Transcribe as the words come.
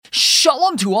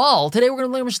Shalom to all! Today we're going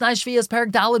to learn Mishnah Shevi'is,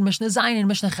 Parak Daled, Mishnah Zayin, and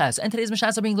Mishnah Ches. And today's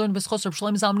Mishnahs are being learned with B'schos Reb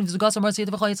Shlomo Zalman V'Zugas Amar Tziyat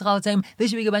V'Chol Yitzchak Alatzim. They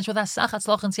should be a bench with Asach,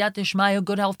 Hatzlach, and Siyat Dishmaya,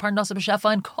 good health, Parnasa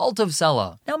B'Shefa, and cult of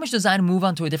Sela. Now Mishnah Zayin move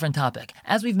on to a different topic.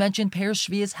 As we've mentioned, pairs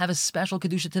Shevi'is have a special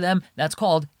Kedusha to them that's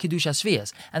called Kedusha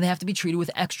Shevi'is, and they have to be treated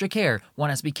with extra care. One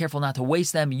has to be careful not to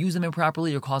waste them, use them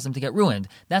improperly, or cause them to get ruined.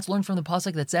 That's learned from the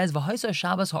pasuk that says, V'Haisa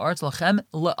Shabbos Ha'artz Lachem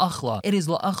La'achla. It is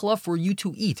La'achla for you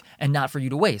to eat, and not for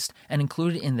you to waste. And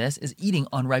included in this is eating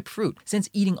unripe fruit. Since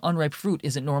eating unripe fruit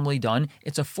isn't normally done,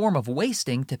 it's a form of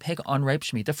wasting to pick unripe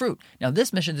Shemitah fruit. Now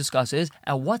this Mishnah discusses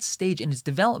at what stage in its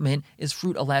development is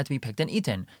fruit allowed to be picked and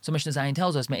eaten. So Mishnah Zayin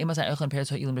tells us,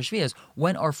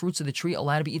 when are fruits of the tree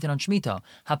allowed to be eaten on Shemitah?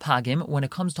 Hapagim, when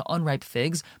it comes to unripe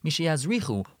figs,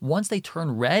 Mishiyazrichu, once they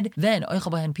turn red, then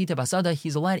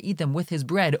he's allowed to eat them with his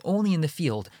bread only in the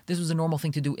field. This was a normal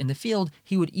thing to do in the field.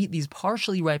 He would eat these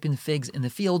partially ripened figs in the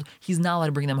field. He's not allowed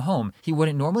to bring them home. He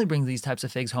wouldn't normally bring these types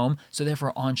of figs home, so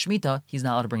therefore on Shemitah, he's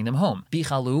not allowed to bring them home.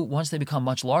 Bichalu, once they become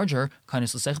much larger,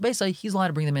 he's allowed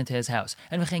to bring them into his house.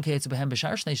 And the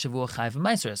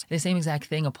same exact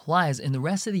thing applies in the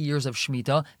rest of the years of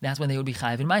Shemitah. That's when they would be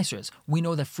chayiv in maasros. We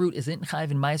know that fruit isn't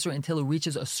chayiv in maaser until it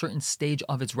reaches a certain stage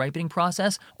of its ripening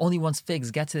process. Only once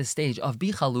figs get to the stage of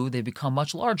bichalu, they become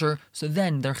much larger, so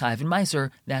then they're chayiv in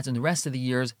maaser. That's in the rest of the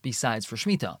years besides for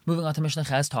Shemitah. Moving on to Mishnah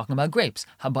Ches, talking about grapes.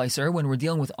 Habaiser, when we're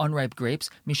dealing with unripe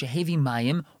grapes, mishahevi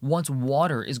mayim, once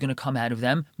water is going to come out of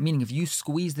them, meaning if you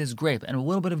squeeze this grape and a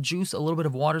little bit of juice, a little bit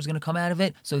of water is going to come out of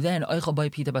it, so then oichel bay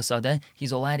pita basada,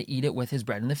 he's allowed to eat it with his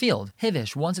bread in the field.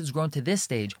 Hivish, once it's grown to this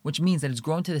stage, which means that it's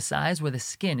grown to the size where the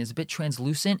skin is a bit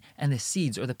translucent and the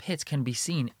seeds or the pits can be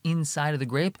seen inside of the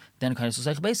grape, then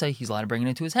he's allowed to bring it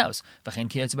into his house. The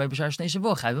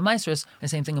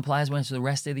same thing applies when it's the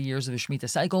rest of the years of the Shemitah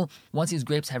cycle. Once these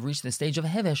grapes have reached the stage of a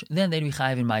hivish, then they'd be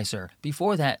chayiv in meiser.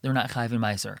 Before that, they're not chayiv in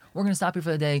meiser. We're going to stop here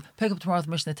for the day, pick up tomorrow with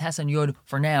Mishnah Tes and Yud.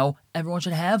 For now, everyone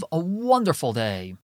should have a wonderful day.